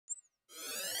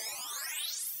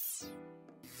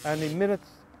Only minutes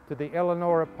to the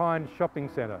Elanora Pine Shopping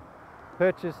Centre,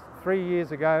 purchased 3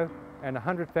 years ago and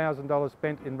 $100,000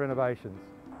 spent in renovations.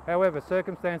 However,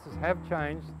 circumstances have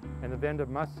changed and the vendor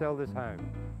must sell this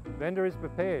home. The vendor is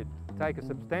prepared to take a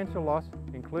substantial loss,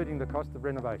 including the cost of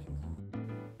renovations.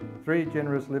 3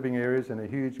 generous living areas and a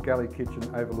huge galley kitchen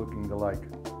overlooking the lake.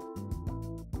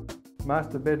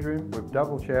 Master bedroom with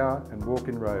double shower and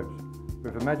walk-in robes.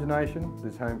 With imagination,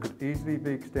 this home could easily be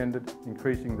extended,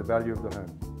 increasing the value of the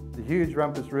home. The huge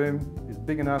rumpus room is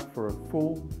big enough for a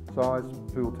full-size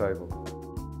pool table.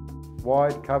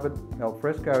 Wide covered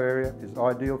alfresco area is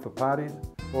ideal for parties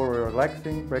or a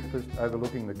relaxing breakfast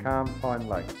overlooking the calm Pine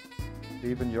Lake.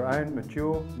 Even your own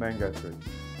mature mango tree.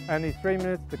 Only 3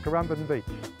 minutes to Currumbin Beach.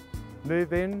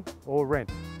 Move in or rent.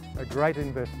 A great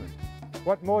investment.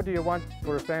 What more do you want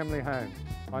for a family home?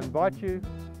 I invite you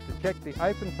to check the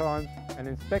open times and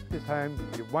inspect this home.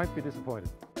 You won't be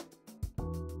disappointed.